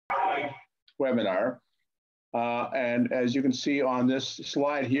webinar. And as you can see on this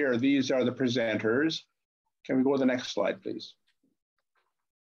slide here, these are the presenters. Can we go to the next slide, please?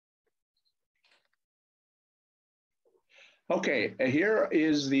 Okay, here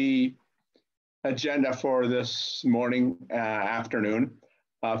is the agenda for this morning, afternoon.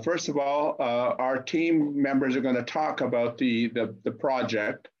 First of all, our team members are going to talk about the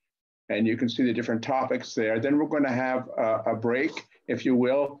project, and you can see the different topics there. Then we're going to have a break, if you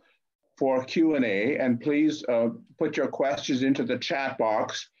will, for Q&A, and please put your questions into the chat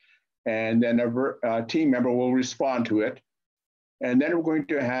box, and then a team member will respond to it. And then we're going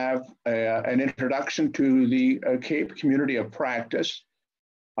to have an introduction to the CAPE Community of Practice,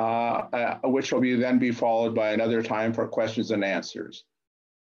 which will then be followed by another time for questions and answers.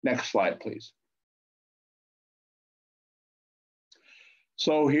 Next slide, please.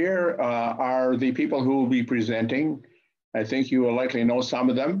 So here are the people who will be presenting. I think you will likely know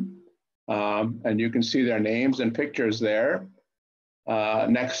some of them, and you can see their names and pictures there.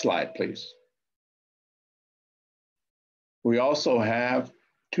 Next slide, please. We also have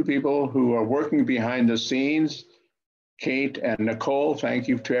two people who are working behind the scenes, Kate and Nicole. Thank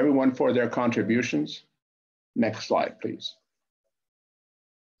you to everyone for their contributions. Next slide, please.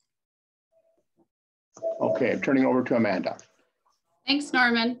 Okay, turning over to Amanda. Thanks,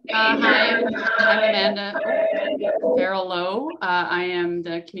 Norman. Hi, I'm Amanda Farrell-Low. I am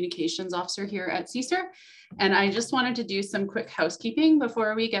the communications officer here at CSER, and I just wanted to do some quick housekeeping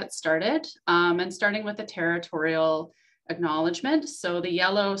before we get started, and starting with the territorial acknowledgement. So the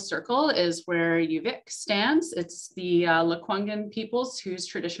yellow circle is where UVic stands. It's the Ləŋən peoples whose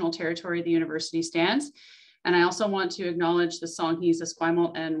traditional territory the university stands. And I also want to acknowledge the Songhees,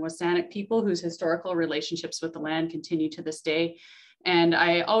 Esquimalt and W SÁNEĆ people whose historical relationships with the land continue to this day. And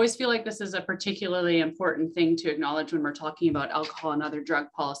I always feel like this is a particularly important thing to acknowledge when we're talking about alcohol and other drug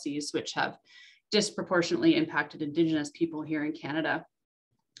policies, which have disproportionately impacted Indigenous people here in Canada.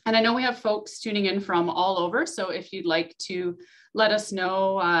 And I know we have folks tuning in from all over. So if you'd like to let us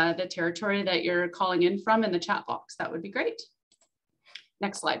know the territory that you're calling in from in the chat box, that would be great.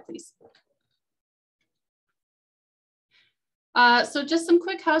 Next slide, please. So just some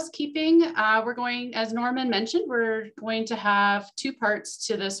quick housekeeping. We're going, as Norman mentioned, we're going to have two parts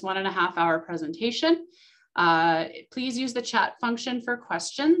to this 1.5 hour presentation. Please use the chat function for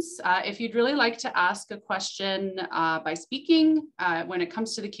questions. If you'd really like to ask a question by speaking, when it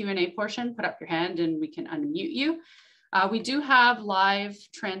comes to the Q&A portion, put up your hand and we can unmute you. We do have live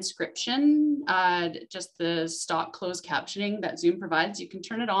transcription, just the stock closed captioning that Zoom provides. You can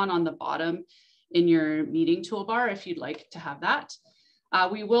turn it on the bottom in your meeting toolbar if you'd like to have that.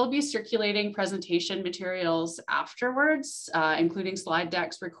 We will be circulating presentation materials afterwards, including slide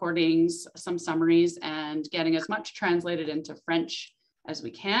decks, recordings, some summaries, and getting as much translated into French as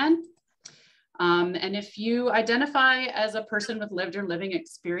we can. And if you identify as a person with lived or living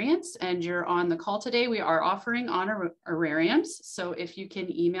experience and you're on the call today, we are offering honorariums. So if you can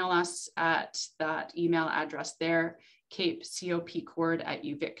email us at that email address there,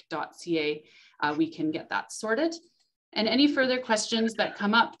 capecopcord@uvic.ca, we can get that sorted. And any further questions that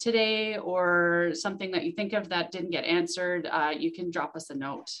come up today or something that you think of that didn't get answered, you can drop us a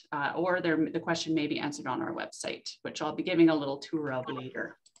note, or the question may be answered on our website, which I'll be giving a little tour of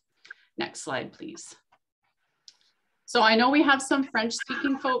later. Next slide, please. So I know we have some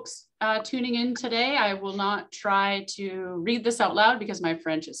French-speaking folks tuning in today. I will not try to read this out loud because my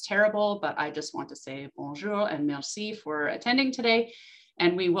French is terrible, but I just want to say bonjour and merci for attending today.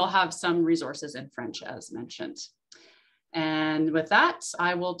 And we will have some resources in French as mentioned. And with that,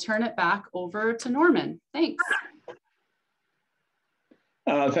 I will turn it back over to Norman. Thanks.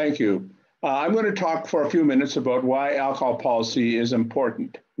 Thank you. I'm going to talk for a few minutes about why alcohol policy is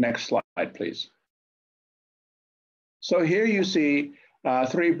important. Next slide, please. So here you see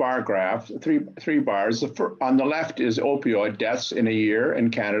three bar graphs, three bars. On the left is opioid deaths in a year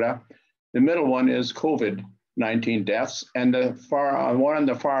in Canada. The middle one is COVID-19 deaths, and the one on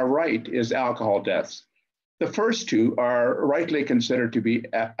the far right is alcohol deaths. The first two are rightly considered to be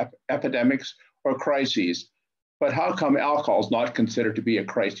epidemics or crises, but how come alcohol is not considered to be a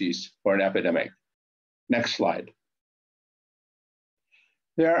crisis or an epidemic? Next slide.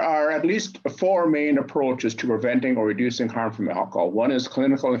 There are at least 4 main approaches to preventing or reducing harm from alcohol. One is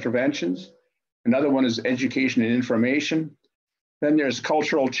clinical interventions, another one is education and information, then there's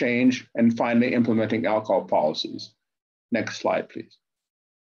cultural change, and finally implementing alcohol policies. Next slide, please.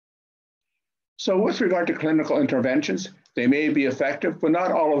 So with regard to clinical interventions, they may be effective, but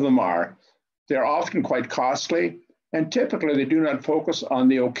not all of them are. They're often quite costly, and typically they do not focus on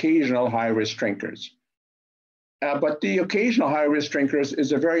the occasional high-risk drinkers. But the occasional high-risk drinkers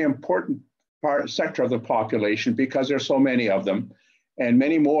is a very important sector of the population because there's so many of them, and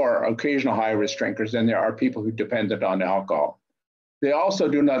many more occasional high-risk drinkers than there are people who depended on alcohol. They also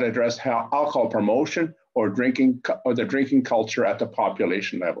do not address alcohol promotion or the drinking culture at the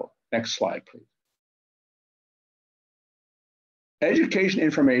population level. Next slide, please. Education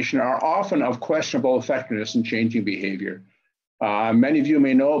information are often of questionable effectiveness in changing behavior. Many of you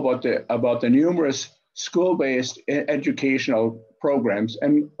may know about the numerous school-based educational programs,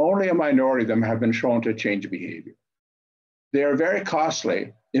 and only a minority of them have been shown to change behavior. They are very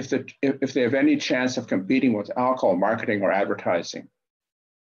costly if they have any chance of competing with alcohol marketing or advertising.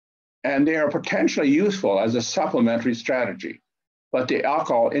 And they are potentially useful as a supplementary strategy, but the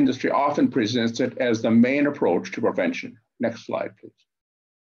alcohol industry often presents it as the main approach to prevention. Next slide, please.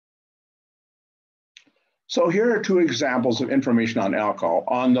 So here are two examples of information on alcohol.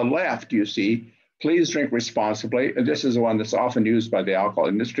 On the left, you see, please drink responsibly. This is the one that's often used by the alcohol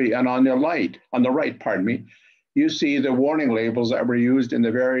industry. And on the right, pardon me, you see the warning labels that were used in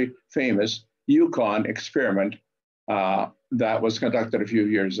the very famous Yukon experiment that was conducted a few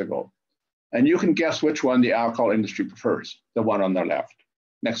years ago. And you can guess which one the alcohol industry prefers, the one on the left.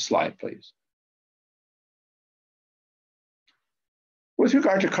 Next slide, please. With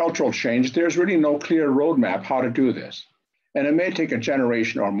regard to cultural change, there's really no clear roadmap how to do this, and it may take a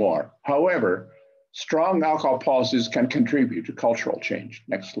generation or more. However, strong alcohol policies can contribute to cultural change.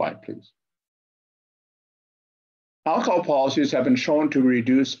 Next slide, please. Alcohol policies have been shown to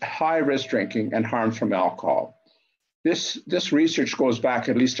reduce high-risk drinking and harms from alcohol. This research goes back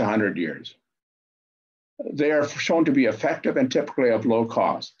at least 100 years. They are shown to be effective and typically of low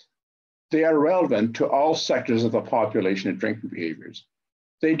cost. They are relevant to all sectors of the population and drinking behaviors.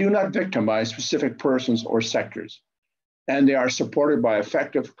 They do not victimize specific persons or sectors, and they are supported by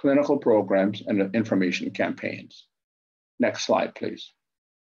effective clinical programs and information campaigns. Next slide, please.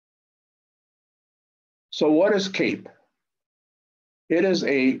 So what is CAPE? It is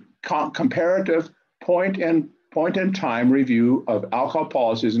a comparative point in time review of alcohol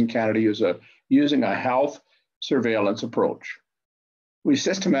policies in Canada using a health surveillance approach. We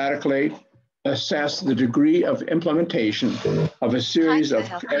systematically assess the degree of implementation of a series of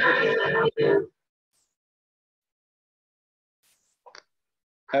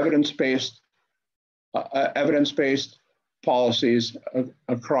evidence-based policies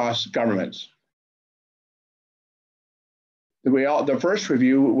across governments. The first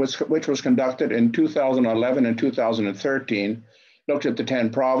review, which was conducted in 2011 and 2013, looked at the 10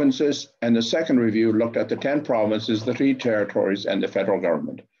 provinces, and the second review looked at the 10 provinces, the 3 territories, and the federal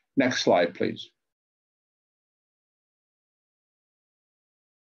government. Next slide, please.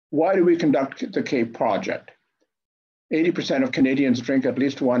 Why do we conduct the CAPE project? 80% of Canadians drink at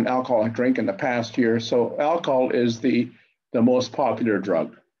least one alcoholic drink in the past year, so alcohol is the most popular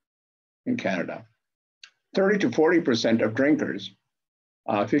drug in Canada. 30 to 40% of drinkers,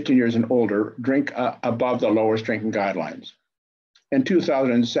 15 years and older, drink above the lowest drinking guidelines. In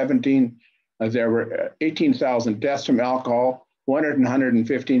 2017, there were 18,000 deaths from alcohol,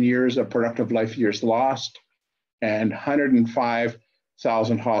 115 years of productive life years lost, and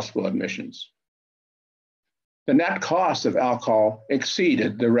 105,000 hospital admissions. The net cost of alcohol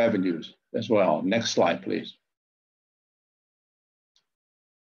exceeded the revenues as well. Next slide, please.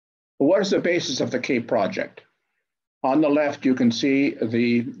 What is the basis of the CAPE project? On the left, you can see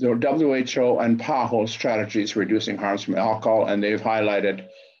the WHO and PAHO strategies reducing harms from alcohol, and they've highlighted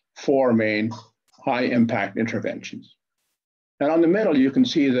 4 main high-impact interventions. And on the middle, you can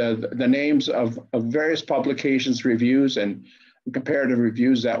see the names of various publications, reviews, and comparative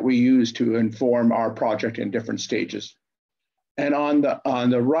reviews that we use to inform our project in different stages. And on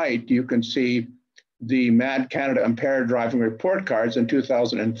the right, you can see the MAD Canada Impaired Driving Report Cards. In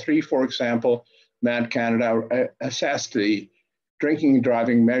 2003, for example, MAD Canada assessed the drinking and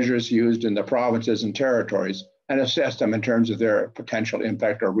driving measures used in the provinces and territories and assessed them in terms of their potential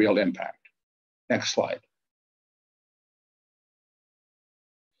impact or real impact. Next slide.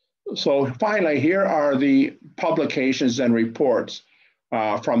 So finally, here are the publications and reports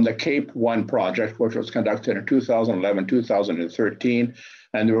from the CAPE 1 project, which was conducted in 2011, 2013.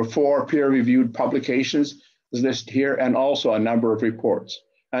 And there were 4 peer-reviewed publications listed here and also a number of reports.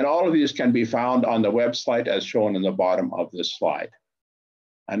 And all of these can be found on the website as shown in the bottom of this slide.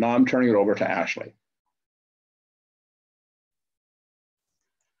 And now I'm turning it over to Ashley.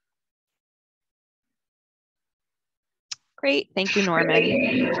 Great, thank you,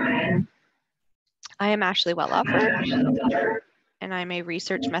 Norman. I am Ashley Wettlaufer, and I'm a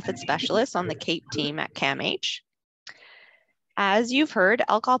research method specialist on the CAPE team at CAMH. As you've heard,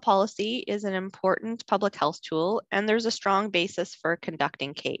 alcohol policy is an important public health tool, and there's a strong basis for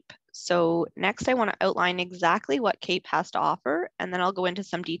conducting CAPE. So next, I want to outline exactly what CAPE has to offer, and then I'll go into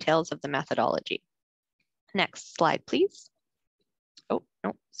some details of the methodology. Next slide, please. Oh,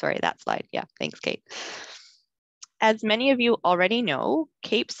 no, sorry, that slide. Yeah, thanks, Kate. As many of you already know,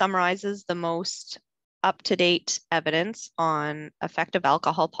 CAPE summarizes the most up-to-date evidence on effective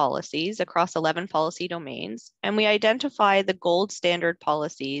alcohol policies across 11 policy domains, and we identify the gold standard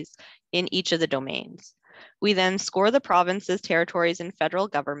policies in each of the domains. We then score the provinces, territories, and federal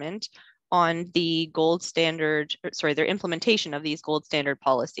government on the gold standard, their implementation of these gold standard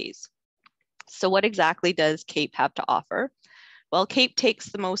policies. So what exactly does CAPE have to offer? Well, CAPE takes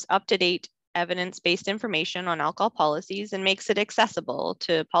the most up-to-date evidence-based information on alcohol policies and makes it accessible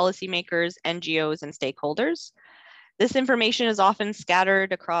to policymakers, NGOs, and stakeholders. This information is often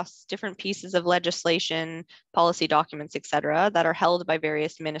scattered across different pieces of legislation, policy documents, etc., that are held by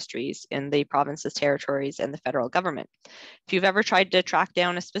various ministries in the provinces, territories, and the federal government. If you've ever tried to track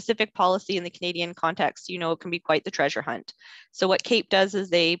down a specific policy in the Canadian context, you know it can be quite the treasure hunt. So what CAPE does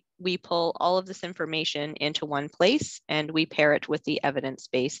is we pull all of this information into one place and we pair it with the evidence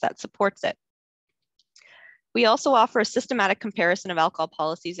base that supports it. We also offer a systematic comparison of alcohol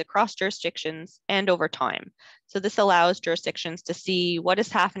policies across jurisdictions and over time. So this allows jurisdictions to see what is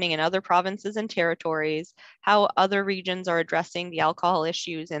happening in other provinces and territories, how other regions are addressing the alcohol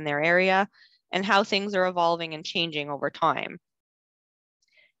issues in their area, and how things are evolving and changing over time.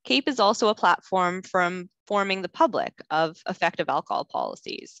 CAPE is also a platform for informing the public of effective alcohol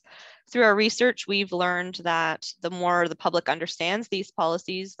policies. Through our research, we've learned that the more the public understands these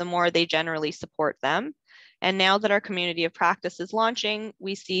policies, the more they generally support them. And now that our community of practice is launching,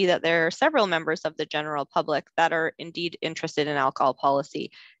 we see that there are several members of the general public that are indeed interested in alcohol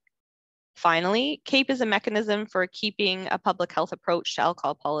policy. Finally, CAPE is a mechanism for keeping a public health approach to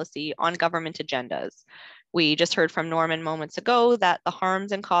alcohol policy on government agendas. We just heard from Norman moments ago that the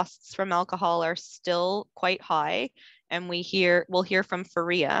harms and costs from alcohol are still quite high, and we'll hear from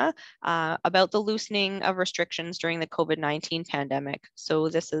Fariha about the loosening of restrictions during the COVID-19 pandemic. So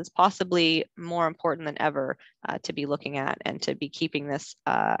this is possibly more important than ever to be looking at and to be keeping this,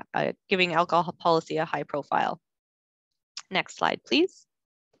 giving alcohol policy a high profile. Next slide, please.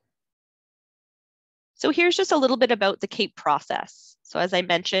 So here's just a little bit about the CAPE process. So as I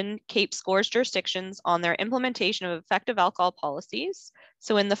mentioned, CAPE scores jurisdictions on their implementation of effective alcohol policies.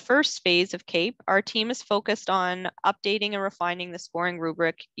 So in the first phase of CAPE, our team is focused on updating and refining the scoring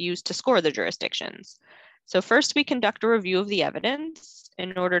rubric used to score the jurisdictions. So first, we conduct a review of the evidence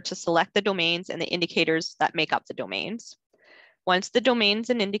in order to select the domains and the indicators that make up the domains. Once the domains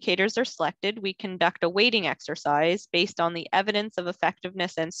and indicators are selected, we conduct a weighting exercise based on the evidence of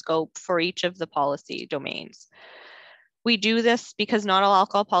effectiveness and scope for each of the policy domains. We do this because not all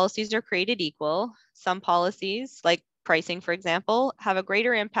alcohol policies are created equal. Some policies, like pricing, for example, have a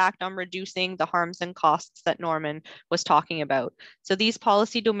greater impact on reducing the harms and costs that Norman was talking about. So these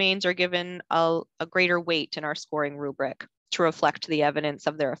policy domains are given a greater weight in our scoring rubric to reflect the evidence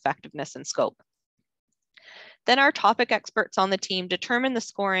of their effectiveness and scope. Then our topic experts on the team determine the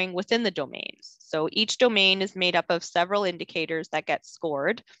scoring within the domains. So each domain is made up of several indicators that get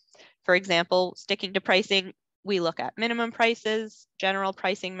scored. For example, sticking to pricing, we look at minimum prices, general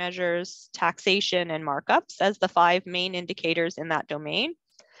pricing measures, taxation, and markups as the 5 main indicators in that domain.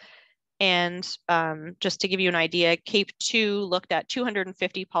 And just to give you an idea, CAPE 2 looked at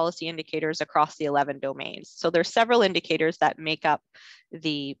 250 policy indicators across the 11 domains. So there's several indicators that make up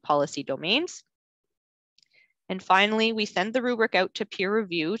the policy domains. And finally, we send the rubric out to peer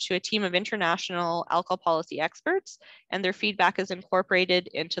review to a team of international alcohol policy experts, and their feedback is incorporated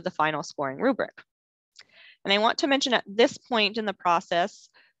into the final scoring rubric. And I want to mention at this point in the process,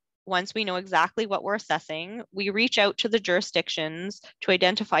 once we know exactly what we're assessing, we reach out to the jurisdictions to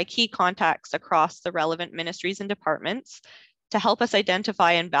identify key contacts across the relevant ministries and departments to help us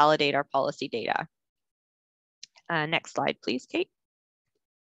identify and validate our policy data. Next slide, please, Kate.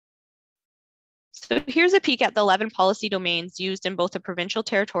 So here's a peek at the 11 policy domains used in both the provincial,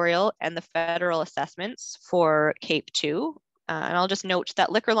 territorial, and the federal assessments for CAPE 2. And I'll just note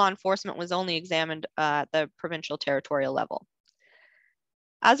that liquor law enforcement was only examined at the provincial territorial level.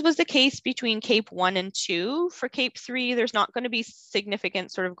 As was the case between CAPE 1 and 2, for CAPE 3, there's not going to be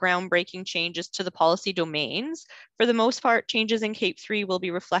significant sort of groundbreaking changes to the policy domains. For the most part, changes in CAPE 3 will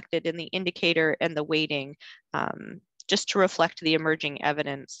be reflected in the indicator and the weighting, just to reflect the emerging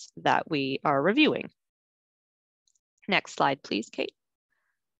evidence that we are reviewing. Next slide, please, Kate.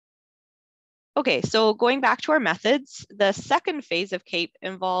 Okay, so going back to our methods, the second phase of CAPE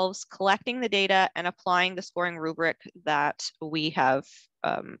involves collecting the data and applying the scoring rubric that we have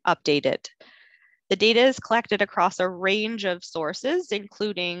updated. The data is collected across a range of sources,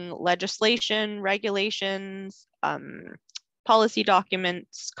 including legislation, regulations, policy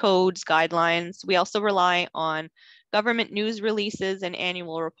documents, codes, guidelines. We also rely on government news releases and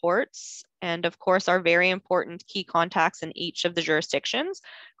annual reports, and of course, our very important key contacts in each of the jurisdictions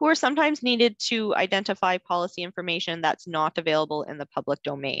who are sometimes needed to identify policy information that's not available in the public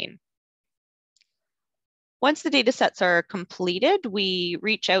domain. Once the data sets are completed, we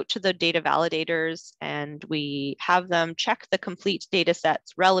reach out to the data validators and we have them check the complete data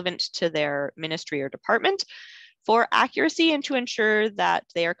sets relevant to their ministry or department for accuracy and to ensure that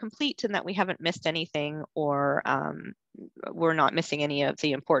they are complete and that we haven't missed anything or we're not missing any of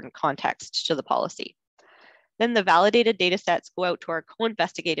the important context to the policy. Then the validated data sets go out to our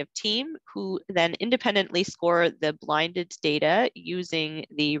co-investigative team who then independently score the blinded data using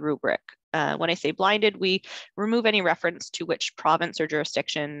the rubric. When I say blinded, we remove any reference to which province or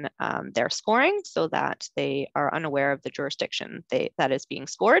jurisdiction they're scoring so that they are unaware of the jurisdiction that is being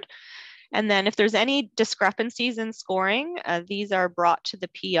scored. And then if there's any discrepancies in scoring, these are brought to the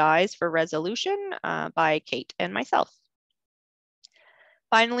PIs for resolution by Kate and myself.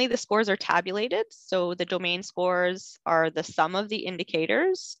 Finally, the scores are tabulated. So the domain scores are the sum of the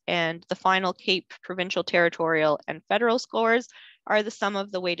indicators, and the final CAPE provincial, territorial, and federal scores are the sum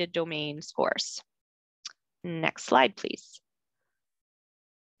of the weighted domain scores. Next slide, please.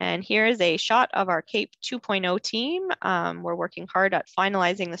 And here is a shot of our CAPE 2.0 team. We're working hard at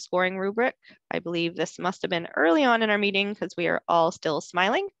finalizing the scoring rubric. I believe this must have been early on in our meeting because we are all still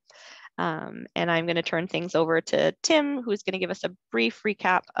smiling. And I'm going to turn things over to Tim, who's going to give us a brief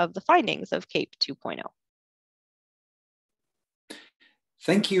recap of the findings of CAPE 2.0.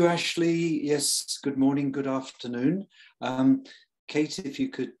 Thank you, Ashley. Yes, good morning, good afternoon. Kate, if you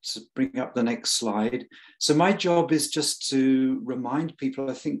could bring up the next slide. So my job is just to remind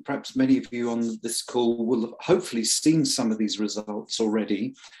people, I think perhaps many of you on this call will have hopefully seen some of these results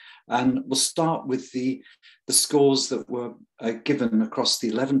already. And we'll start with the scores that were given across the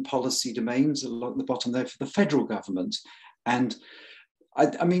 11 policy domains along the bottom there for the federal government. And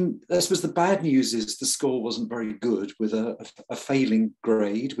I mean, I suppose the bad news is the score wasn't very good with a failing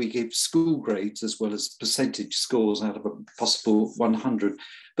grade. We gave school grades as well as percentage scores out of a possible 100.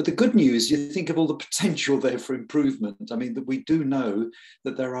 But the good news, you think of all the potential there for improvement. I mean, that we do know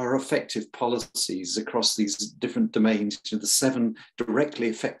that there are effective policies across these different domains, the 7 directly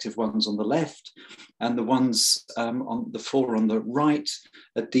effective ones on the left, and the ones on the 4 on the right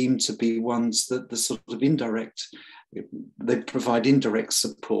are deemed to be ones that the sort of indirect, they provide indirect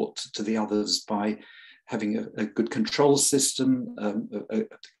support to the others by having a good control system, a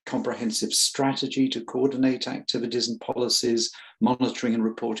comprehensive strategy to coordinate activities and policies, monitoring and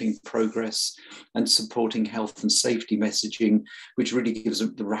reporting progress, and supporting health and safety messaging, which really gives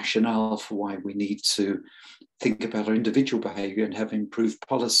the rationale for why we need to think about our individual behaviour and have improved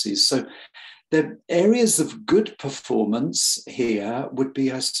policies. So the areas of good performance here would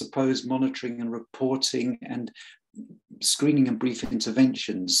be, I suppose, monitoring and reporting and screening and brief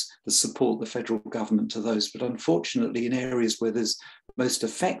interventions that support the federal government to those. But unfortunately, in areas where there's most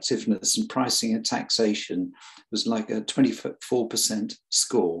effectiveness in pricing and taxation, was like a 24%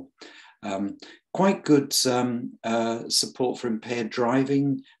 score. Quite good support for impaired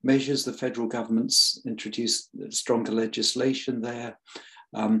driving measures. The federal government's introduced stronger legislation there.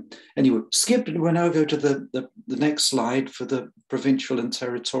 Anyway, skip and we'll now go to the next slide for the provincial and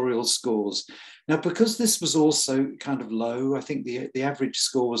territorial scores. Now, because this was also kind of low, I think the average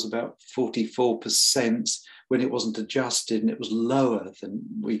score was about 44% when it wasn't adjusted, and it was lower than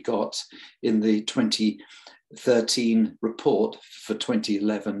we got in the 2013 report for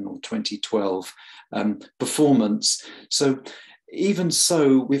 2011 or 2012 performance. So even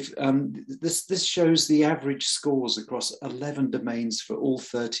so, we've, this shows the average scores across 11 domains for all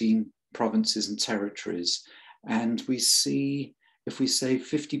 13 provinces and territories. And we see, if we say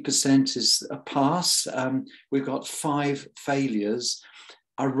 50% is a pass, we've got 5 failures.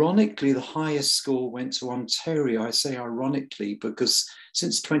 Ironically, the highest score went to Ontario. I say ironically because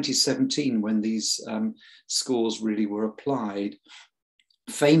since 2017, when these scores really were applied,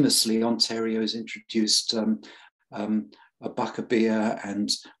 famously, Ontario has introduced a buck-a-beer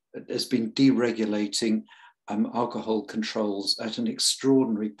and has been deregulating alcohol controls at an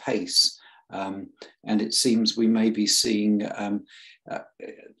extraordinary pace. And it seems we may be seeing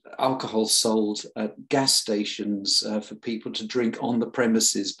alcohol sold at gas stations for people to drink on the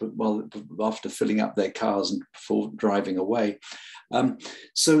premises, but after filling up their cars and before driving away.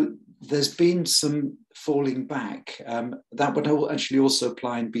 So there's been some falling back. That would actually also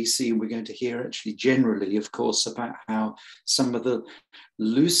apply in BC, and we're going to hear actually generally, of course, about how some of the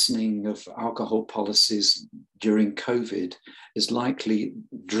loosening of alcohol policies during COVID is likely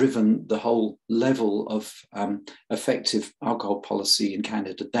driven the whole level of effective alcohol policy in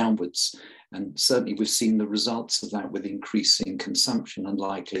Canada downwards. And certainly we've seen the results of that with increasing consumption and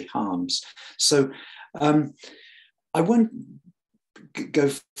likely harms. So I won't go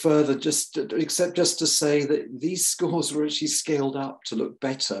further, except just to say that these scores were actually scaled up to look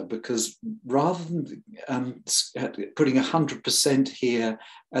better, because rather than putting 100% here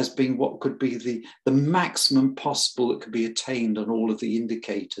as being what could be the maximum possible that could be attained on all of the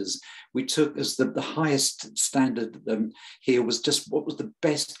indicators, we took as the highest standard here was just what was the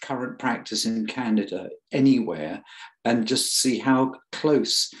best current practice in Canada anywhere, and just see how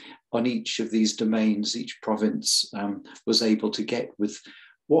close on each of these domains, each province was able to get with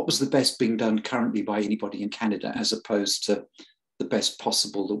what was the best being done currently by anybody in Canada, as opposed to the best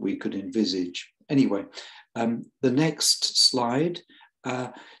possible that we could envisage. Anyway, the next slide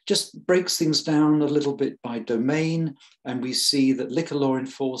just breaks things down a little bit by domain, and we see that liquor law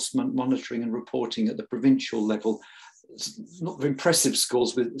enforcement, monitoring and reporting at the provincial level, not very impressive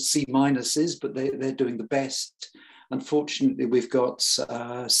scores with C minuses, but they're doing the best. Unfortunately, we've got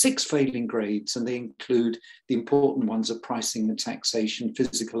 6 failing grades, and they include the important ones of pricing and taxation,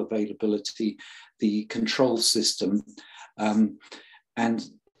 physical availability, the control system, and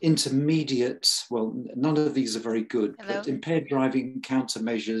intermediate, well, none of these are very good. Hello. But impaired driving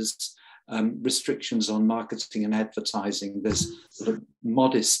countermeasures, restrictions on marketing and advertising, there's sort of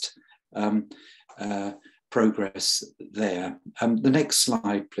modest progress there. The next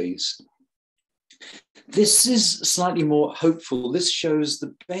slide, please. This is slightly more hopeful. This shows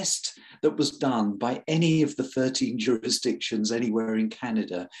the best that was done by any of the 13 jurisdictions anywhere in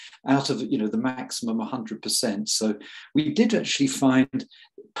Canada out of the maximum 100%. So we did actually find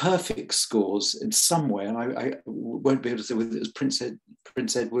perfect scores in somewhere, and I won't be able to say whether it was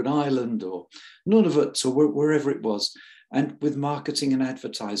Prince Edward Island or Nunavut or wherever it was, and with marketing and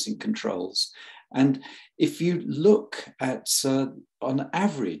advertising controls. And if you look at, on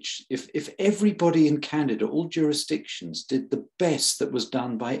average, if everybody in Canada, all jurisdictions, did the best that was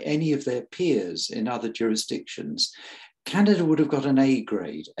done by any of their peers in other jurisdictions, Canada would have got an A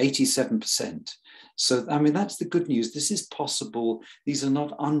grade, 87%. So, I mean, that's the good news. This is possible. These are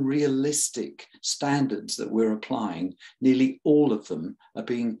not unrealistic standards that we're applying. Nearly all of them are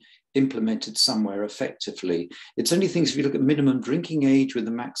being implemented somewhere effectively. It's only things, if you look at minimum drinking age with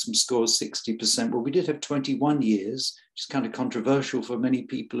a maximum score of 60%, well, we did have 21 years, which is kind of controversial for many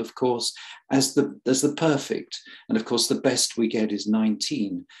people, of course, as the perfect. And of course, the best we get is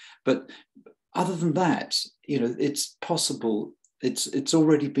 19. But other than that, it's possible. It's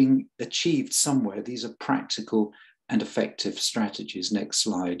already being achieved somewhere. These are practical and effective strategies. Next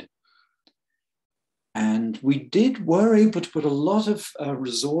slide. And we were able to put a lot of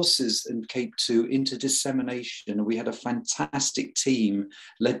resources in Cape 2 into dissemination. And we had a fantastic team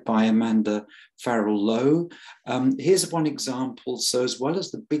led by Amanda Farrell-Low. Here's one example. So as well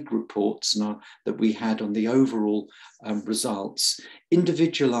as the big reports that we had on the overall results,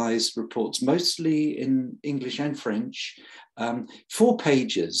 individualized reports, mostly in English and French, 4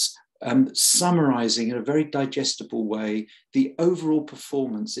 pages, summarizing in a very digestible way the overall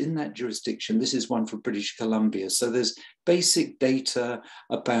performance in that jurisdiction. This is one for British Columbia. So there's basic data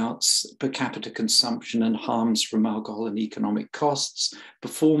about per capita consumption and harms from alcohol and economic costs,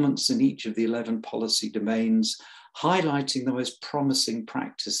 performance in each of the 11 policy domains, highlighting the most promising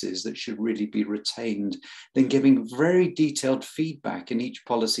practices that should really be retained, then giving very detailed feedback in each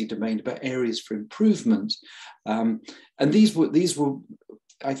policy domain about areas for improvement. And these were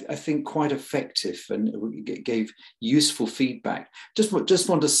I think quite effective and gave useful feedback. Just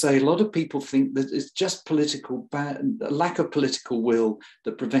want to say, a lot of people think that it's just a lack of political will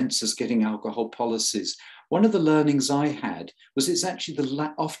that prevents us getting alcohol policies. One of the learnings I had was it's actually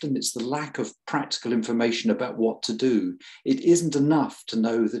often it's the lack of practical information about what to do. It isn't enough to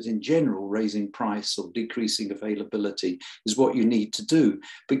know that in general raising price or decreasing availability is what you need to do,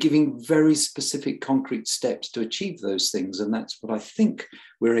 but giving very specific concrete steps to achieve those things. And that's what I think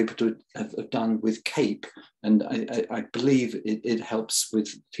we're able to have done with CAPE. And I believe it helps with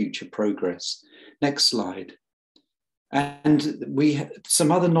future progress. Next slide. And we have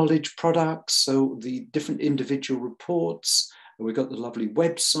some other knowledge products, so the different individual reports. We've got the lovely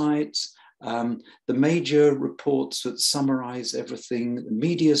website, the major reports that summarize everything, the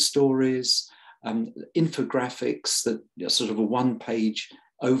media stories, infographics that are sort of a one-page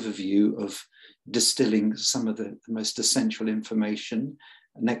overview of distilling some of the most essential information.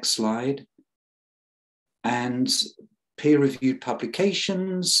 Next slide. And peer-reviewed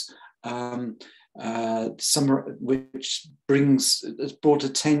publications, which has brought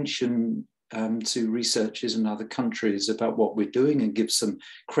attention to researchers in other countries about what we're doing and gives some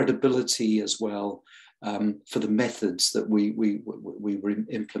credibility as well for the methods that we were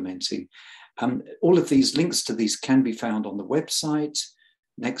implementing. All of these links to these can be found on the website.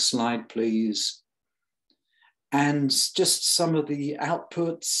 Next slide, please. And just some of the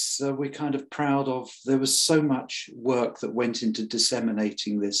outputs we're kind of proud of. There was so much work that went into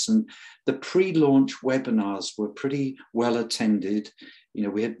disseminating this, and the pre-launch webinars were pretty well attended. You know,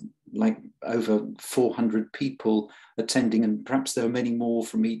 we had like over 400 people attending, and perhaps there were many more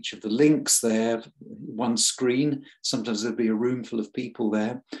from each of the links there, one screen. Sometimes there'd be a room full of people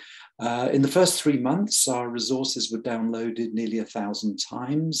there. In the first 3 months, our resources were downloaded nearly 1,000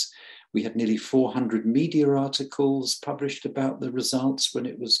 times. We had nearly 400 media articles published about the results when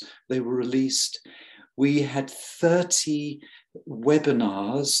they were released. We had 30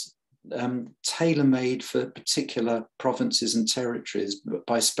 webinars tailor-made for particular provinces and territories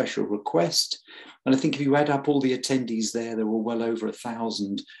by special request. And I think if you add up all the attendees there were well over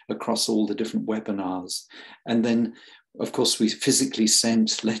 1,000 across all the different webinars. And then, of course, we physically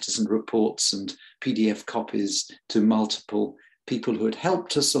sent letters and reports and PDF copies to multiple people who had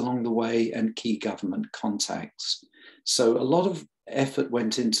helped us along the way and key government contacts. So a lot of effort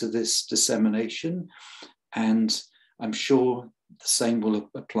went into this dissemination, and I'm sure the same will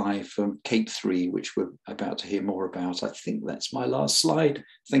apply for Cape 3, which we're about to hear more about. I think that's my last slide.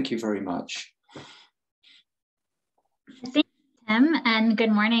 Thank you very much. Thank you, Tim, and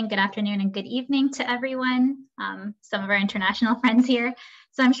good morning, good afternoon, and good evening to everyone, some of our international friends here.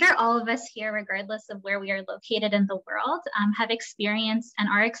 So I'm sure all of us here, regardless of where we are located in the world, have experienced and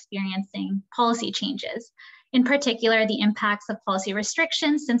are experiencing policy changes, in particular, the impacts of policy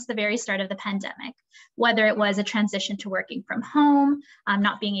restrictions since the very start of the pandemic, whether it was a transition to working from home,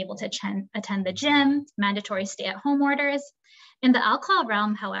 not being able to attend the gym, mandatory stay-at-home orders. In the alcohol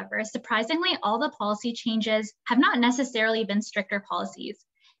realm, however, surprisingly, all the policy changes have not necessarily been stricter policies.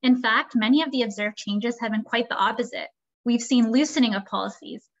 In fact, many of the observed changes have been quite the opposite. We've seen loosening of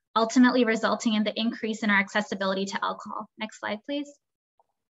policies, ultimately resulting in the increase in our accessibility to alcohol. Next slide, please.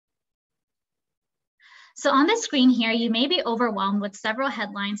 So on the screen here, you may be overwhelmed with several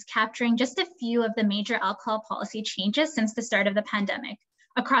headlines capturing just a few of the major alcohol policy changes since the start of the pandemic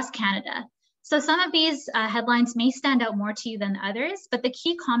across Canada. So some of these headlines may stand out more to you than others, but the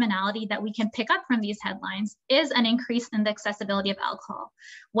key commonality that we can pick up from these headlines is an increase in the accessibility of alcohol,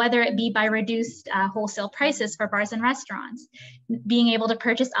 whether it be by reduced wholesale prices for bars and restaurants, being able to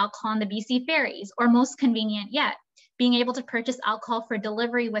purchase alcohol on the BC ferries, or most convenient yet, being able to purchase alcohol for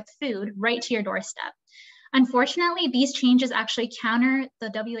delivery with food right to your doorstep. Unfortunately, these changes actually counter the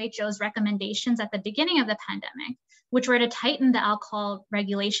WHO's recommendations at the beginning of the pandemic, which were to tighten the alcohol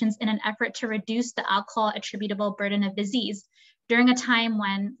regulations in an effort to reduce the alcohol attributable burden of disease during a time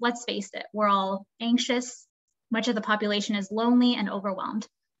when, let's face it, we're all anxious, much of the population is lonely and overwhelmed.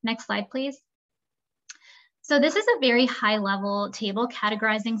 Next slide, please. So this is a very high-level table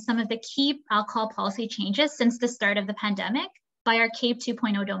categorizing some of the key alcohol policy changes since the start of the pandemic by our CAPE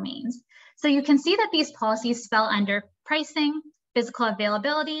 2.0 domains. So you can see that these policies fell under pricing, physical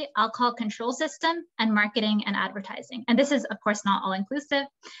availability, alcohol control system, and marketing and advertising. And this is, of course, not all inclusive.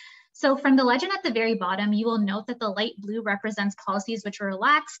 So from the legend at the very bottom, you will note that the light blue represents policies which were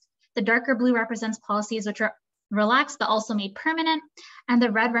relaxed, the darker blue represents policies which are relaxed but also made permanent, and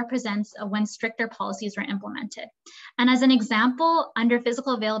the red represents when stricter policies were implemented. And as an example, under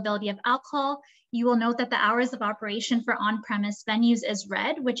physical availability of alcohol, you will note that the hours of operation for on-premise venues is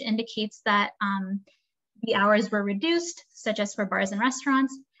red, which indicates that the hours were reduced, such as for bars and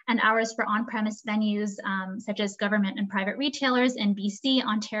restaurants, and hours for on-premise venues, such as government and private retailers in BC,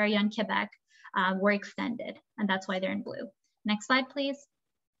 Ontario, and Quebec were extended, and that's why they're in blue. Next slide, please.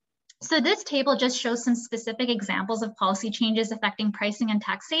 So this table just shows some specific examples of policy changes affecting pricing and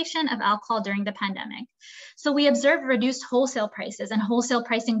taxation of alcohol during the pandemic. So we observed reduced wholesale prices and wholesale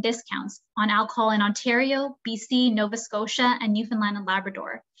pricing discounts on alcohol in Ontario, BC, Nova Scotia, and Newfoundland and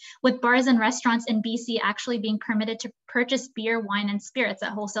Labrador, with bars and restaurants in BC actually being permitted to purchase beer, wine, and spirits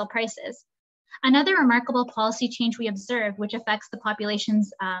at wholesale prices. Another remarkable policy change we observed, which affects the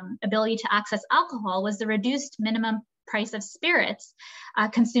population's ability to access alcohol, was the reduced minimum price of spirits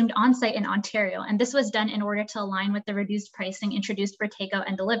consumed on-site in Ontario. And this was done in order to align with the reduced pricing introduced for takeout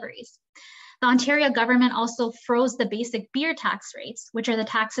and deliveries. The Ontario government also froze the basic beer tax rates, which are the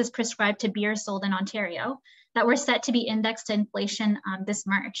taxes prescribed to beer sold in Ontario, that were set to be indexed to inflation this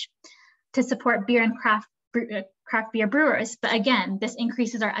March to support beer and craft craft beer brewers. But again, this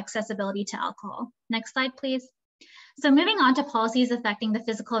increases our accessibility to alcohol. Next slide, please. So moving on to policies affecting the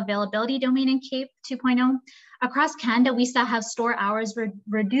physical availability domain in CAPE 2.0. Across Canada, we still have store hours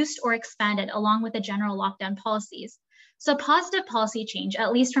reduced or expanded along with the general lockdown policies. So positive policy change,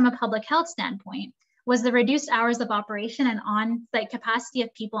 at least from a public health standpoint, was the reduced hours of operation and on-site capacity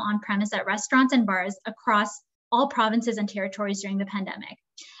of people on premise at restaurants and bars across all provinces and territories during the pandemic.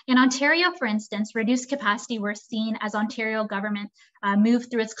 In Ontario, for instance, reduced capacity were seen as Ontario government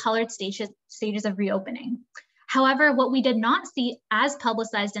moved through its colored stages of reopening. However, what we did not see as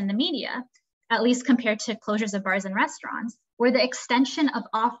publicized in the media, at least compared to closures of bars and restaurants, were the extension of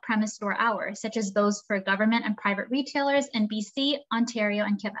off-premise store hours, such as those for government and private retailers in BC, Ontario,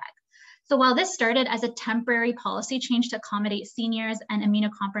 and Quebec. So while this started as a temporary policy change to accommodate seniors and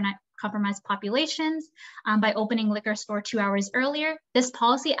immunocompromised populations by opening liquor store 2 hours earlier, this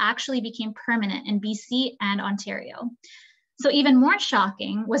policy actually became permanent in BC and Ontario. So even more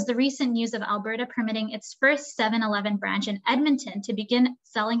shocking was the recent news of Alberta permitting its first 7-Eleven branch in Edmonton to begin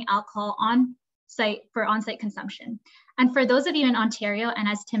selling alcohol on-site for on-site consumption. And for those of you in Ontario, and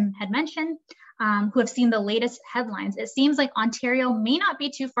as Tim had mentioned, who have seen the latest headlines, it seems like Ontario may not be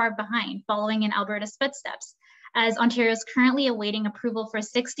too far behind following in Alberta's footsteps, as Ontario is currently awaiting approval for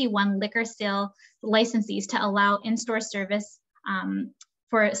 61 liquor sale licensees to allow in-store service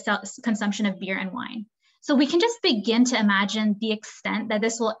for consumption of beer and wine. So we can just begin to imagine the extent that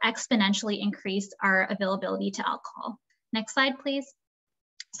this will exponentially increase our availability to alcohol. Next slide, please.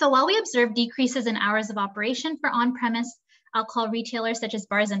 So while we observe decreases in hours of operation for on-premise alcohol retailers such as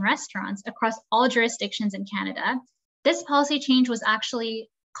bars and restaurants across all jurisdictions in Canada, this policy change was actually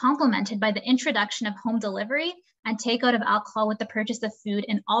complemented by the introduction of home delivery and takeout of alcohol with the purchase of food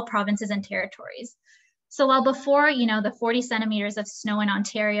in all provinces and territories. So while before, the 40 centimeters of snow in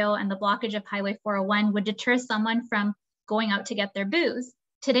Ontario and the blockage of Highway 401 would deter someone from going out to get their booze,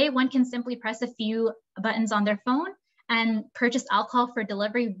 today one can simply press a few buttons on their phone and purchase alcohol for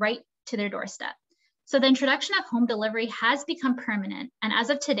delivery right to their doorstep. So the introduction of home delivery has become permanent. And as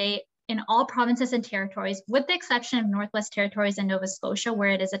of today, in all provinces and territories, with the exception of Northwest Territories and Nova Scotia, where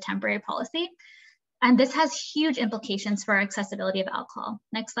it is a temporary policy. And this has huge implications for our accessibility of alcohol.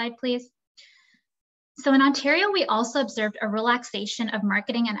 Next slide, please. So in Ontario, we also observed a relaxation of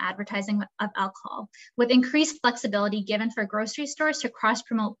marketing and advertising of alcohol, with increased flexibility given for grocery stores to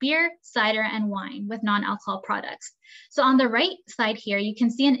cross-promote beer, cider, and wine with non-alcohol products. So on the right side here, you can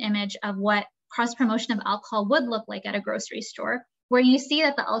see an image of what cross-promotion of alcohol would look like at a grocery store, where you see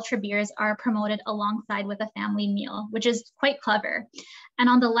that the ultra beers are promoted alongside with a family meal, which is quite clever. And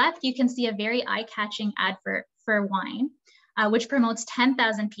on the left, you can see a very eye-catching advert for wine, which promotes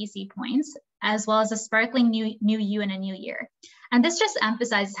 10,000 PC points, as well as a sparkling new you in a new year. And this just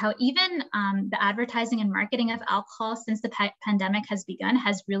emphasizes how even the advertising and marketing of alcohol since the pandemic has begun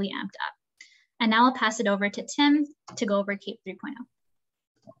has really amped up. And now I'll pass it over to Tim to go over CAPE 3.0.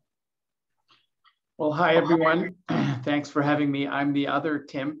 Well, hi everyone. Thanks for having me. I'm the other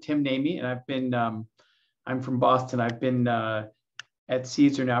Tim Naimi, and I've been, I'm from Boston. I've been at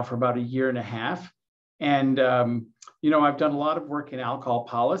Caesar now for about 1.5 years. And, I've done a lot of work in alcohol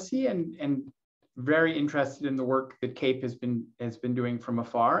policy and very interested in the work that CAPE has been doing from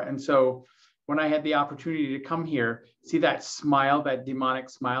afar. And so when I had the opportunity to come here, see that smile, that demonic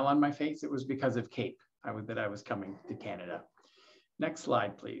smile on my face, it was because of CAPE that I was coming to Canada. Next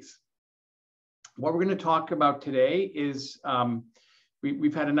slide, please. What we're going to talk about today is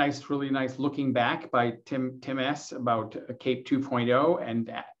we've had a really nice looking back by Tim S. about CAPE 2.0,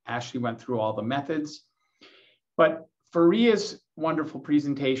 and Ashley went through all the methods. But Fariha's wonderful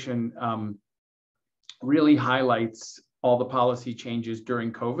presentation really highlights all the policy changes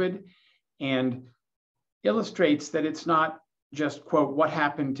during COVID and illustrates that it's not just, quote, what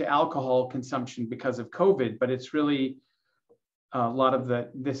happened to alcohol consumption because of COVID, but it's really a lot of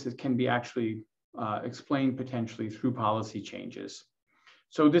this can be actually explained potentially through policy changes.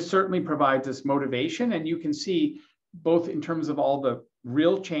 So this certainly provides us motivation, and you can see both in terms of all the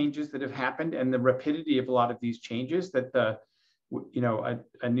real changes that have happened and the rapidity of a lot of these changes that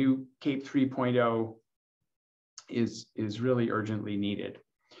a new CAPE 3.0 is really urgently needed.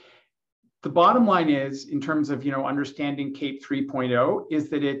 The bottom line is, in terms of understanding CAPE 3.0, is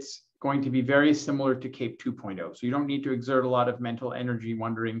that it's going to be very similar to CAPE 2.0. So you don't need to exert a lot of mental energy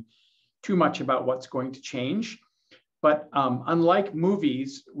wondering too much about what's going to change. But unlike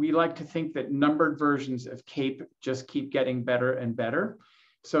movies, we like to think that numbered versions of CAPE just keep getting better and better,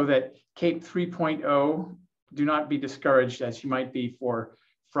 so that CAPE 3.0, do not be discouraged as you might be for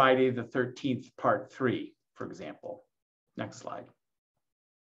Friday the 13th, part 3, for example. Next slide.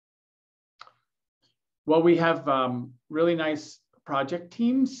 Well, we have really nice project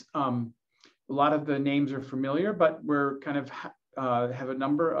teams. A lot of the names are familiar, but we're kind of have a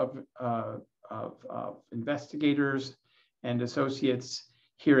number of investigators and associates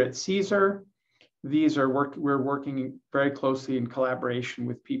here at CSER. These are we're working very closely in collaboration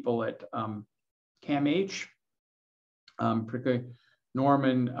with people at CAMH, particularly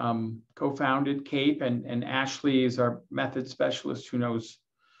Norman co-founded CAPE, and Ashley is our method specialist who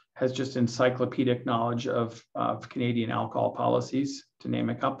has just encyclopedic knowledge of Canadian alcohol policies, to name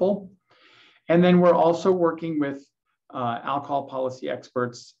a couple. And then we're also working with alcohol policy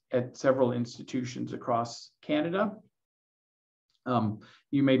experts at several institutions across Canada.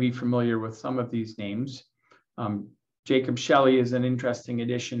 You may be familiar with some of these names. Jacob Shelley is an interesting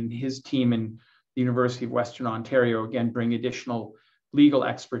addition. His team in the University of Western Ontario, again, bring additional legal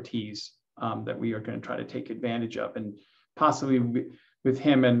expertise that we are going to try to take advantage of, and possibly with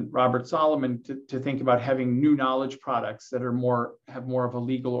him and Robert Solomon to think about having new knowledge products that are have more of a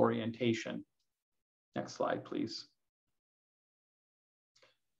legal orientation. Next slide, please.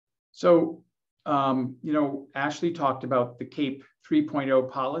 So, Ashley talked about the CAPE 3.0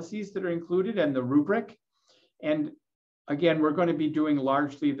 policies that are included and the rubric. And again, we're going to be doing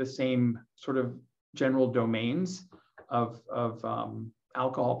largely the same sort of general domains of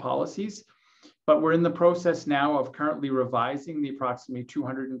alcohol policies, but we're in the process now of currently revising the approximately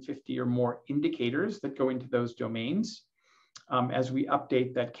 250 or more indicators that go into those domains as we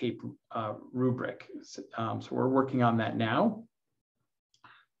update that CAPE rubric. So we're working on that now.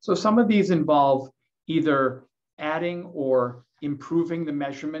 So some of these involve either adding or improving the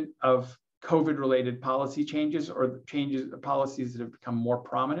measurement of COVID-related policy changes or policies that have become more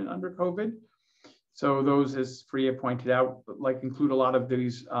prominent under COVID. So those, as Fariha pointed out, include a lot of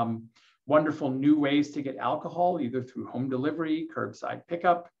these wonderful new ways to get alcohol, either through home delivery, curbside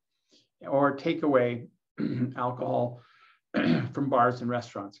pickup, or takeaway alcohol from bars and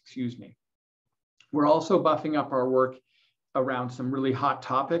restaurants, excuse me. We're also buffing up our work around some really hot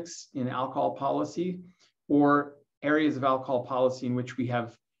topics in alcohol policy, or areas of alcohol policy in which we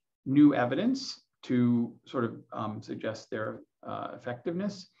have new evidence to sort of suggest their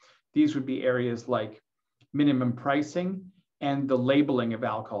effectiveness. These would be areas like minimum pricing and the labeling of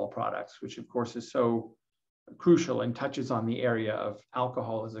alcohol products, which of course is so crucial and touches on the area of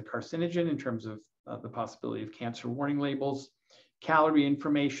alcohol as a carcinogen in terms of the possibility of cancer warning labels, calorie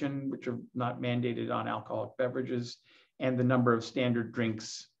information, which are not mandated on alcoholic beverages, and the number of standard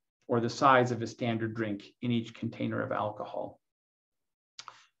drinks or the size of a standard drink in each container of alcohol.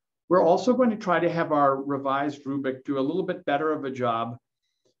 We're also going to try to have our revised rubric do a little bit better of a job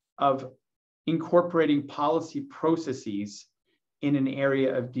of incorporating policy processes in an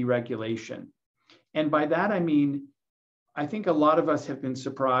area of deregulation. And by that, I mean, I think a lot of us have been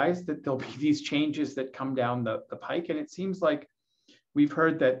surprised that there'll be these changes that come down the pike. And it seems like we've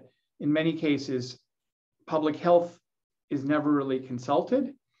heard that in many cases, public health is never really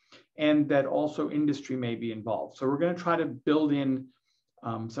consulted, and that also industry may be involved. So we're going to try to build in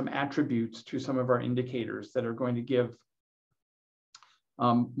some attributes to some of our indicators that are going to give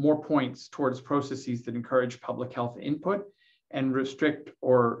more points towards processes that encourage public health input and restrict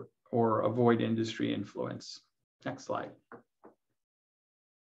or avoid industry influence. Next slide.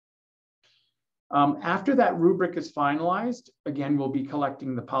 After that rubric is finalized, again, we'll be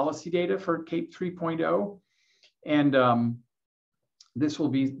collecting the policy data for CAPE 3.0. And this will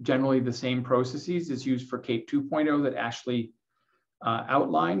be generally the same processes as used for CAPE 2.0 that Ashley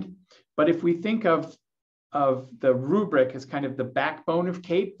outlined. But if we think of the rubric as kind of the backbone of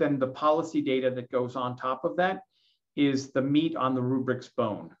CAPE, then the policy data that goes on top of that is the meat on the rubric's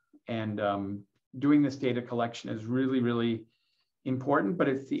bone. And doing this data collection is really, really important, but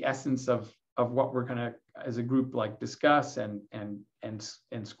it's the essence of what we're gonna, as a group, discuss and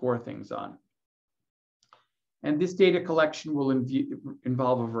score things on. And this data collection will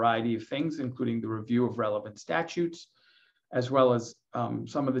involve a variety of things, including the review of relevant statutes, as well as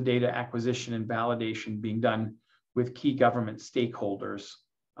some of the data acquisition and validation being done with key government stakeholders,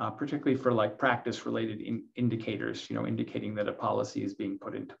 particularly for practice-related indicators, indicating that a policy is being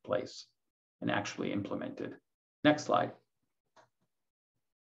put into place and actually implemented. Next slide.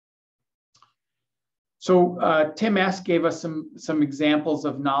 So Tim S. gave us some examples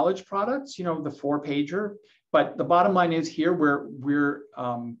of knowledge products, the 4-pager. But the bottom line is here,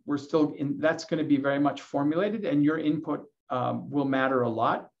 we're still in, that's going to be very much formulated, and your input will matter a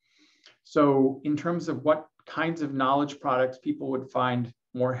lot. So in terms of what kinds of knowledge products people would find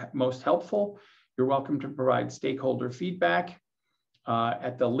most helpful, you're welcome to provide stakeholder feedback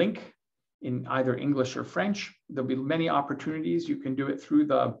at the link in either English or French. There'll be many opportunities. You can do it through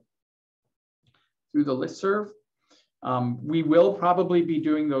the through the listserv. We will probably be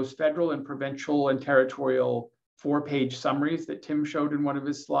doing those federal and provincial and territorial 4-page summaries that Tim showed in one of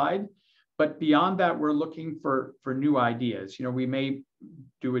his slides. But beyond that, we're looking for new ideas. You know, we may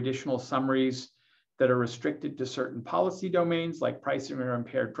do additional summaries that are restricted to certain policy domains like pricing or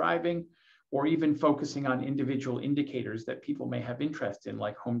impaired driving, or even focusing on individual indicators that people may have interest in,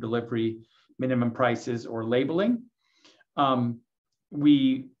 like home delivery, minimum prices, or labeling.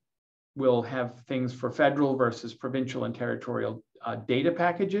 We will have things for federal versus provincial and territorial data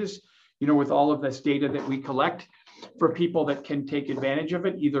packages, you know, with all of this data that we collect for people that can take advantage of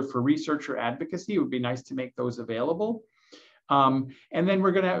it, either for research or advocacy. It would be nice to make those available. And then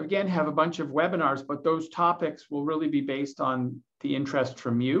we're going to, again, have a bunch of webinars, but those topics will really be based on the interest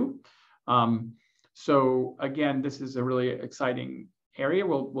from you. So again, this is a really exciting area.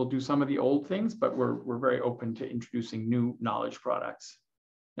 We'll do some of the old things, but we're very open to introducing new knowledge products.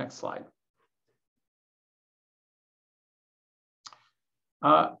 Next slide.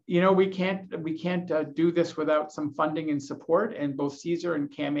 You know, we can't do this without some funding and support, and both CSER and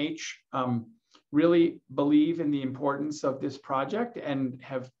CAMH really believe in the importance of this project and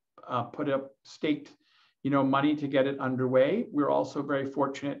have staked, you know, money to get it underway. We're also very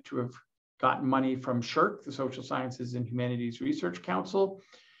fortunate to have gotten money from SSHRC, the Social Sciences and Humanities Research Council,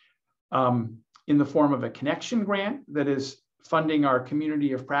 in the form of a connection grant that is funding our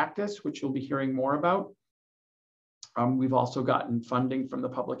community of practice, which you'll be hearing more about. We've also gotten funding from the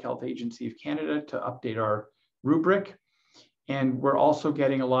Public Health Agency of Canada to update our rubric. And we're also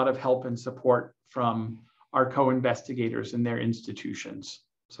getting a lot of help and support from our co-investigators and their institutions.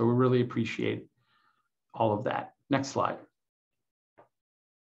 So we really appreciate all of that. Next slide.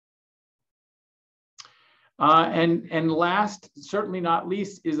 And last, certainly not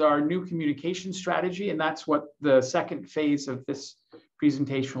least, is our new communication strategy. And that's what the second phase of this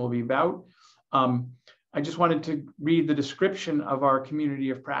presentation will be about. I just wanted to read the description of our community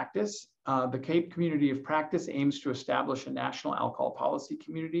of practice. The CAPE community of practice aims to establish a national alcohol policy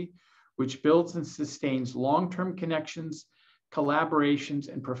community, which builds and sustains long-term connections,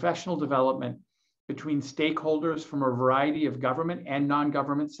 collaborations, and professional development between stakeholders from a variety of government and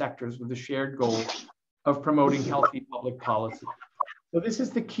non-government sectors with a shared goal of promoting healthy public policy. So this is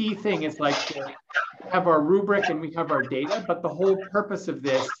the key thing. It's like we have our rubric and we have our data, but the whole purpose of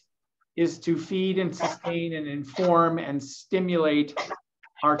this is to feed and sustain and inform and stimulate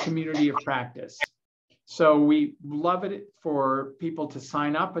our community of practice. So we love it for people to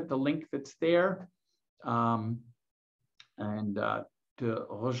sign up at the link that's there and to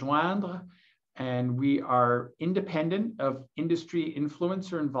rejoindre. And we are independent of industry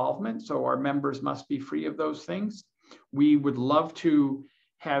influence or involvement, so our members must be free of those things. We would love to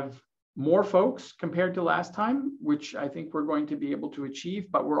have more folks compared to last time, which I think we're going to be able to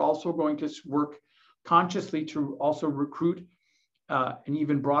achieve, but we're also going to work consciously to also recruit an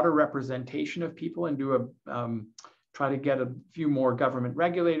even broader representation of people and do try to get a few more government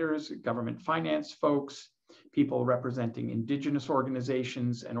regulators, government finance folks, people representing Indigenous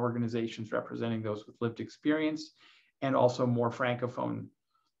organizations and organizations representing those with lived experience, and also more Francophone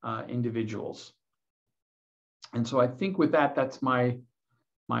individuals. And so I think with that, that's my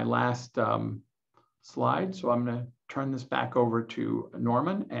last slide. So I'm going to turn this back over to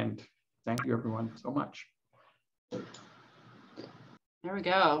Norman, and thank you everyone so much. There we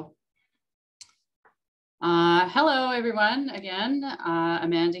go. Hello, everyone. Again,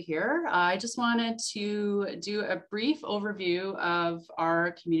 Amanda here. I just wanted to do a brief overview of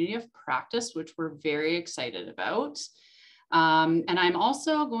our community of practice, which we're very excited about. And I'm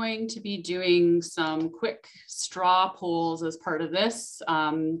also going to be doing some quick straw polls as part of this,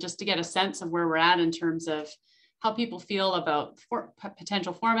 just to get a sense of where we're at in terms of how people feel about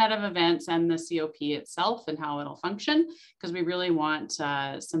potential format of events and the COP itself and how it'll function, because we really want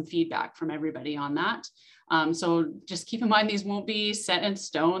some feedback from everybody on that. So just keep in mind, these won't be set in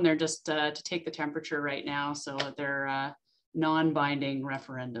stone. They're just to take the temperature right now. So they're non-binding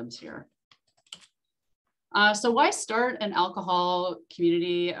referendums here. So why start an alcohol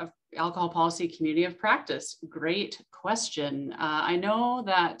policy community of practice? Great question. I know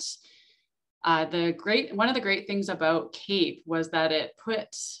that one of the great things about CAPE was that it put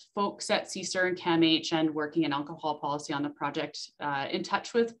folks at CSER and CAMH and working in alcohol policy on the project in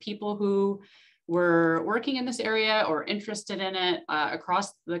touch with people who were working in this area or interested in it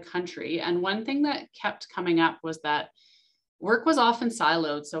across the country. And one thing that kept coming up was that work was often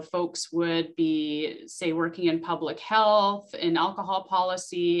siloed. So folks would be, say, working in public health, in alcohol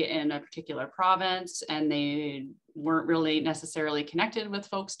policy in a particular province, and they weren't really necessarily connected with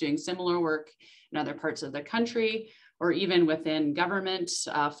folks doing similar work in other parts of the country, or even within government,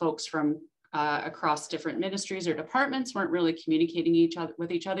 folks from across different ministries or departments weren't really communicating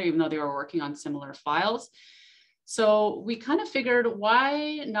with each other, even though they were working on similar files. So we kind of figured,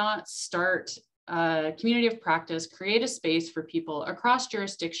 why not start a community of practice, create a space for people across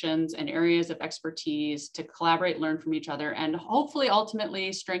jurisdictions and areas of expertise to collaborate, learn from each other, and hopefully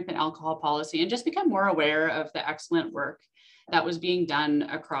ultimately strengthen alcohol policy and just become more aware of the excellent work that was being done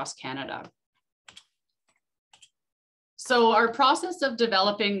across Canada. So our process of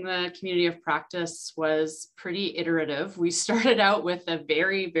developing the community of practice was pretty iterative. We started out with a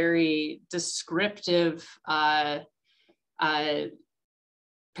very, very descriptive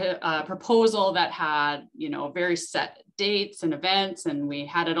proposal that had, very set dates and events, and we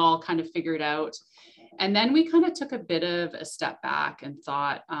had it all kind of figured out. And then we kind of took a bit of a step back and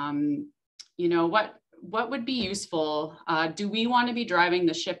thought, what would be useful? Do we want to be driving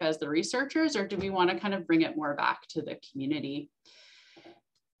the ship as the researchers, or do we want to kind of bring it more back to the community?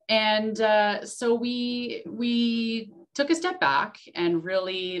 And so we took a step back and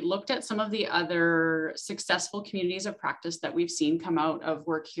really looked at some of the other successful communities of practice that we've seen come out of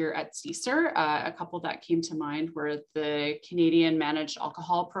work here at CSER. A couple that came to mind were the Canadian Managed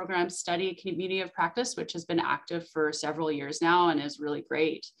Alcohol Program Study Community of Practice, which has been active for several years now and is really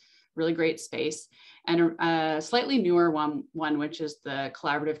great space. And a slightly newer one, which is the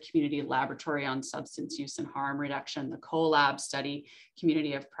Collaborative Community Laboratory on Substance Use and Harm Reduction, the CoLab Study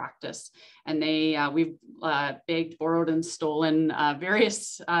Community of Practice. And we've begged, borrowed, and stolen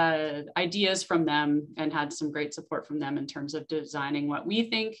various ideas from them and had some great support from them in terms of designing what we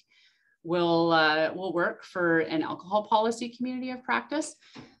think will work for an alcohol policy community of practice.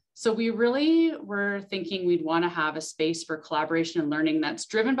 So we really were thinking we'd want to have a space for collaboration and learning that's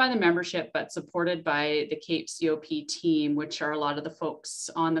driven by the membership, but supported by the CAPE COP team, which are a lot of the folks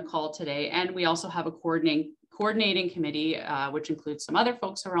on the call today. And we also have a coordinating committee, which includes some other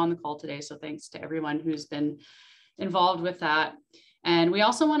folks who are on the call today. So thanks to everyone who's been involved with that. And we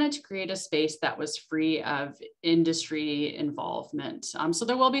also wanted to create a space that was free of industry involvement. So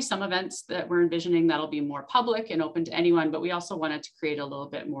there will be some events that we're envisioning that'll be more public and open to anyone, but we also wanted to create a little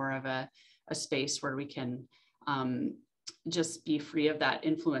bit more of a space where we can just be free of that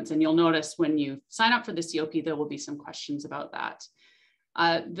influence. And you'll notice when you sign up for the COP, there will be some questions about that.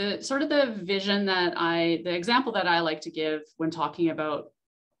 The vision that the example that I like to give when talking about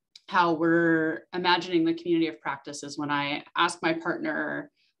how we're imagining the community of practice is when I ask my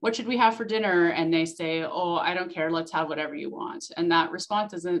partner, what should we have for dinner? And they say, oh, I don't care, let's have whatever you want. And that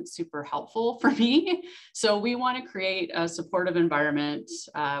response isn't super helpful for me. So we want to create a supportive environment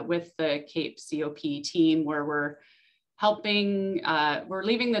with the CAPE COP team where we're helping, we're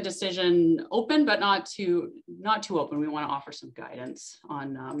leaving the decision open, but not too open. We want to offer some guidance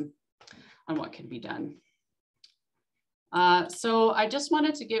on what can be done. So I just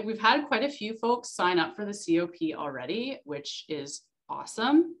wanted to we've had quite a few folks sign up for the COP already, which is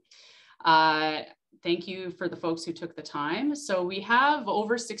awesome. Thank you for the folks who took the time. So we have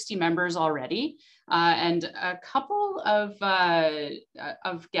over 60 members already, and a couple of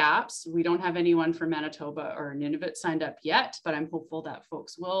gaps. We don't have anyone from Manitoba or Nunavut signed up yet, but I'm hopeful that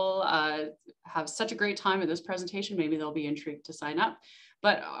folks will have such a great time at this presentation. Maybe they'll be intrigued to sign up.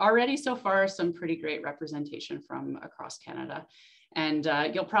 But already so far, some pretty great representation from across Canada. And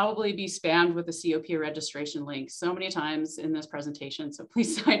you'll probably be spammed with the COP registration link so many times in this presentation. So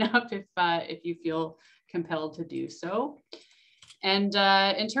please sign up if you feel compelled to do so. And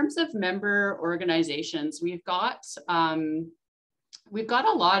in terms of member organizations, we've got a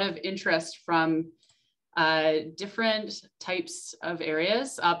lot of interest from different types of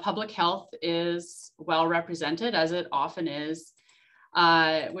areas. Public health is well represented, as it often is.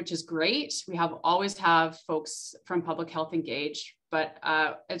 Which is great. We always have folks from public health engaged, but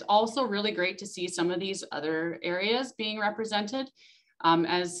it's also really great to see some of these other areas being represented.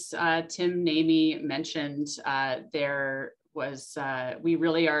 As Tim Naimi mentioned, we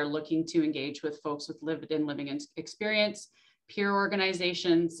really are looking to engage with folks with lived and living experience, peer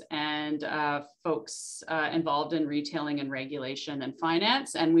organizations, and folks involved in retailing and regulation and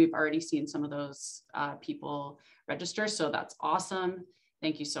finance. And we've already seen some of those people register, so that's awesome.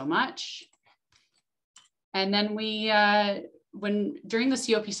 Thank you so much. And then during the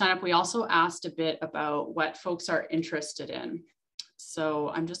COP sign up, we also asked a bit about what folks are interested in. So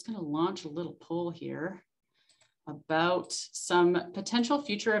I'm just going to launch a little poll here about some potential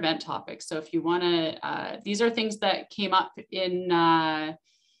future event topics. So if you want to, these are things that came up in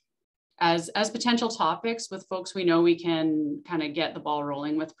as potential topics with folks we know we can kind of get the ball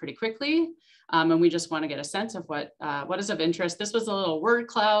rolling with pretty quickly. And we just want to get a sense of what is of interest. This was a little word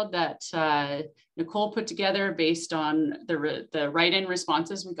cloud that Nicole put together based on the write-in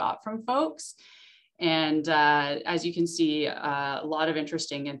responses we got from folks. And as you can see, a lot of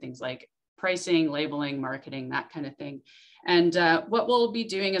interesting in things like pricing, labeling, marketing, that kind of thing. And what we'll be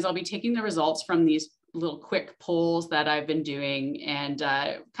doing is I'll be taking the results from these little quick polls that I've been doing and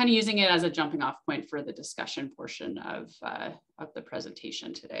kind of using it as a jumping off point for the discussion portion of the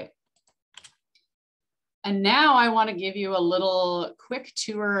presentation today. And now I want to give you a little quick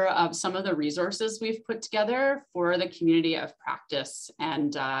tour of some of the resources we've put together for the community of practice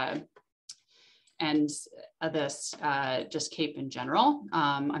and this just CAPE in general.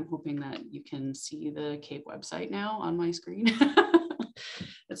 I'm hoping that you can see the CAPE website now on my screen.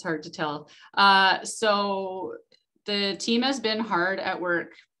 It's hard to tell. So the team has been hard at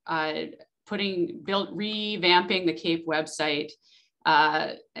work revamping the CAPE website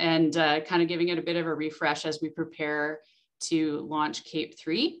and kind of giving it a bit of a refresh as we prepare to launch CAPE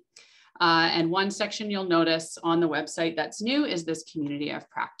 3. And one section you'll notice on the website that's new is this Community of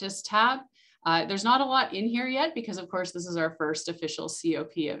Practice tab. There's not a lot in here yet because of course this is our first official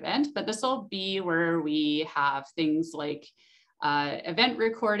COP event, but this will be where we have things like event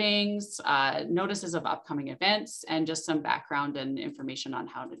recordings, notices of upcoming events, and just some background and information on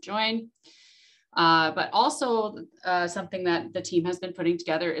how to join. But also something that the team has been putting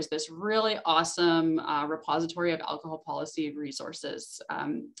together is this really awesome repository of alcohol policy resources.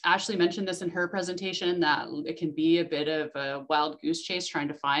 Ashley mentioned this in her presentation that it can be a bit of a wild goose chase trying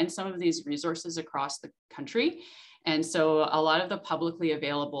to find some of these resources across the country. And so a lot of the publicly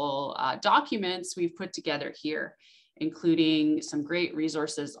available documents we've put together here, including some great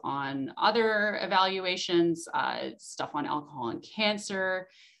resources on other evaluations, stuff on alcohol and cancer,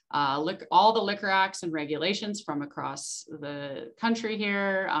 all the liquor acts and regulations from across the country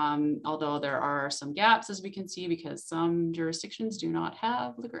here, although there are some gaps as we can see because some jurisdictions do not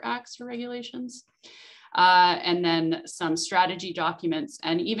have liquor acts or regulations. And then some strategy documents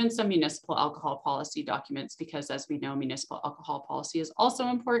and even some municipal alcohol policy documents because as we know, municipal alcohol policy is also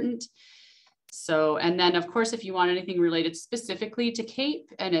important. So, and then of course, if you want anything related specifically to CAPE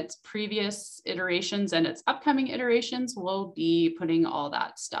and its previous iterations and its upcoming iterations, we'll be putting all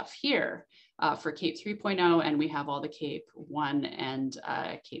that stuff here for CAPE 3.0, and we have all the CAPE 1 and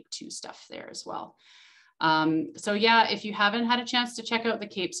CAPE 2 stuff there as well. So yeah, if you haven't had a chance to check out the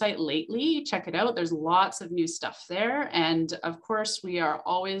CAPE site lately, check it out. There's lots of new stuff there. And of course, we are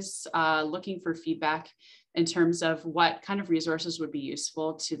always looking for feedback in terms of what kind of resources would be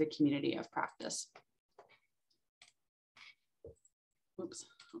useful to the community of practice. Oops,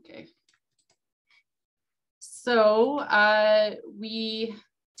 okay. So we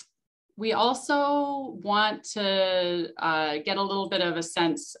also want to get a little bit of a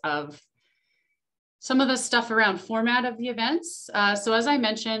sense of some of the stuff around format of the events. So as I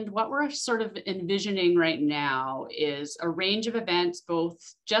mentioned, what we're sort of envisioning right now is a range of events, both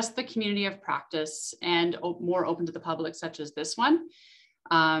just the community of practice and more open to the public, such as this one.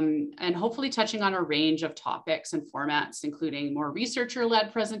 And hopefully touching on a range of topics and formats, including more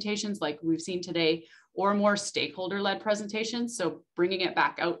researcher-led presentations like we've seen today, or more stakeholder-led presentations. So bringing it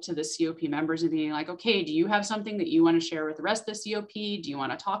back out to the COP members and being like, okay, do you have something that you want to share with the rest of the COP? Do you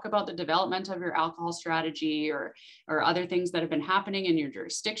want to talk about the development of your alcohol strategy or other things that have been happening in your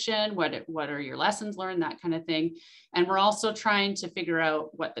jurisdiction? What are your lessons learned, that kind of thing. And we're also trying to figure out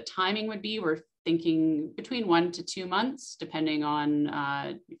what the timing would be. We're thinking between 1 to 2 months, depending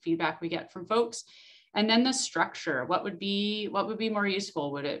on feedback we get from folks. And then the structure, what would be more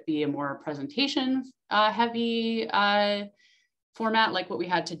useful? Would it be a more presentation heavy format like what we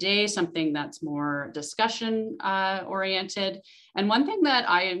had today, something that's more discussion oriented? And one thing that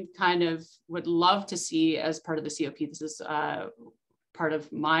I kind of would love to see as part of the COP, this is part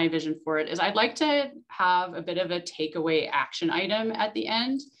of my vision for it, is I'd like to have a bit of a takeaway action item at the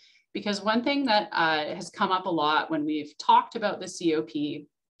end, because one thing that has come up a lot when we've talked about the COP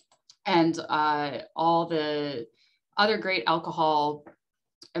and all the other great alcohol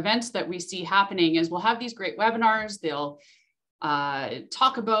events that we see happening is we'll have these great webinars, they'll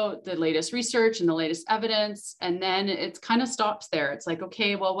talk about the latest research and the latest evidence, and then it kind of stops there. It's like,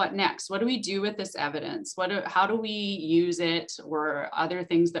 okay, well, what next? What do we do with this evidence? How do we use it, or other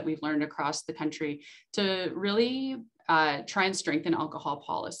things that we've learned across the country to really try and strengthen alcohol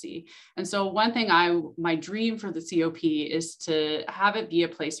policy? And so one thing my dream for the COP is to have it be a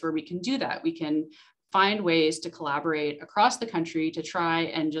place where we can do that. We can find ways to collaborate across the country to try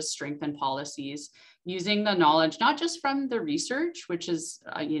and just strengthen policies using the knowledge, not just from the research, which is,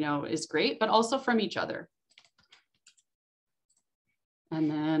 is great, but also from each other. And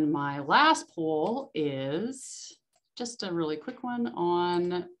then my last poll is just a really quick one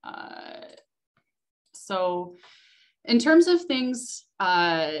on, so in terms of things,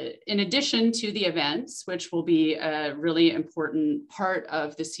 in addition to the events, which will be a really important part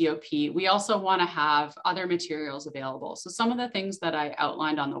of the COP, we also want to have other materials available. So some of the things that I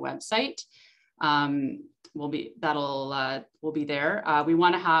outlined on the website will be there. We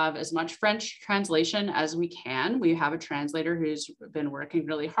want to have as much French translation as we can. We have a translator who's been working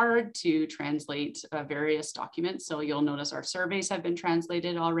really hard to translate various documents. So you'll notice our surveys have been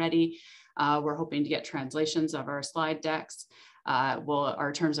translated already. We're hoping to get translations of our slide decks,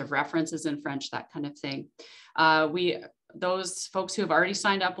 our terms of references in French, that kind of thing. Those folks who have already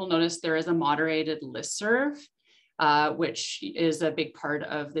signed up will notice there is a moderated listserv, which is a big part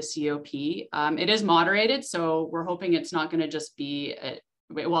of the COP. It is moderated, so we're hoping it's not going to just be,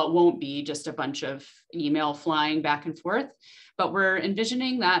 well, it won't be just a bunch of email flying back and forth, but we're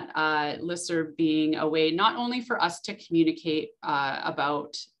envisioning that listserv being a way not only for us to communicate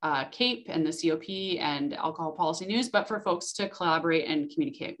about CAPE and the COP and alcohol policy news, but for folks to collaborate and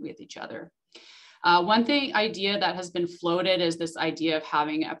communicate with each other. One idea that has been floated is this idea of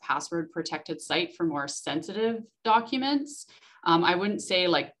having a password protected site for more sensitive documents. I wouldn't say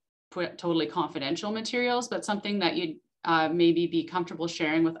like totally confidential materials, but something that you'd maybe be comfortable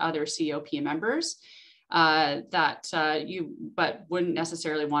sharing with other COP members but wouldn't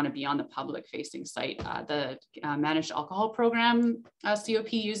necessarily want to be on the public facing site. The Managed Alcohol Program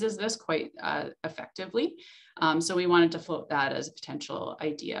COP uses this quite effectively. So we wanted to float that as a potential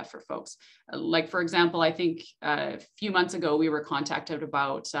idea for folks. Like, for example, I think a few months ago, we were contacted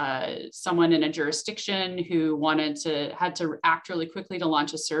about someone in a jurisdiction who had to act really quickly to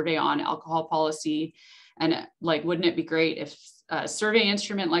launch a survey on alcohol policy. And like, wouldn't it be great if a survey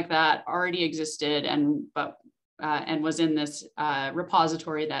instrument like that already existed and was in this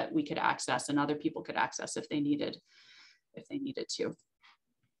repository that we could access and other people could access if they needed to.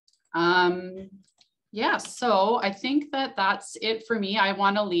 Yeah, so I think that that's it for me. I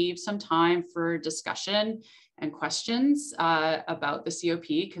want to leave some time for discussion and questions about the COP,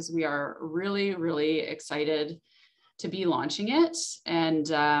 because we are really, really excited to be launching it.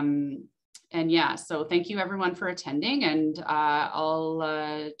 And yeah, so thank you everyone for attending, and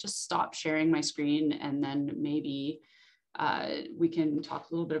I'll just stop sharing my screen and then maybe we can talk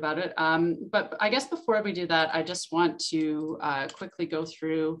a little bit about it. But I guess before we do that, I just want to quickly go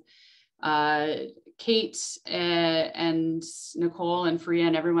through Kate and Nicole and Fariha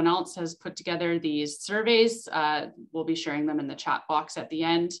and everyone else has put together these surveys. We'll be sharing them in the chat box at the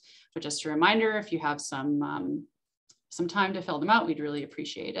end. But just a reminder, if you have some time to fill them out, we'd really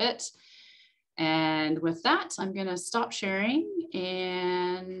appreciate it. And with that, I'm going to stop sharing,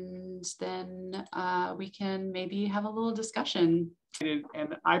 and then we can maybe have a little discussion.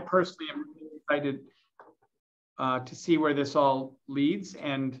 And I personally am really excited to see where this all leads.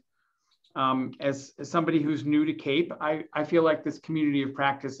 And as somebody who's new to CAPE, I feel like this community of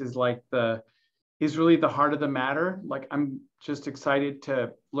practice is really the heart of the matter. Like, I'm just excited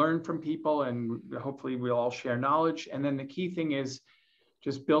to learn from people, and hopefully we'll all share knowledge. And then the key thing is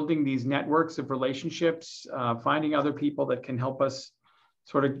just building these networks of relationships, finding other people that can help us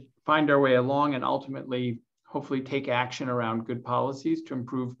sort of find our way along and ultimately, hopefully, take action around good policies to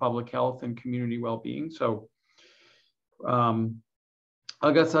improve public health and community well-being. So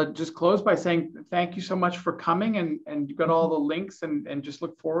I guess I'll just close by saying thank you so much for coming, and you've got all the links, and just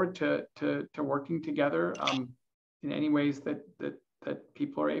look forward to working together in any ways that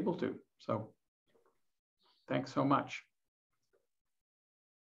people are able to. So thanks so much.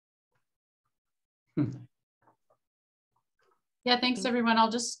 Yeah, thanks everyone.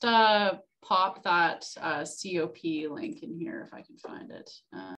 I'll just pop that COP link in here if I can find it.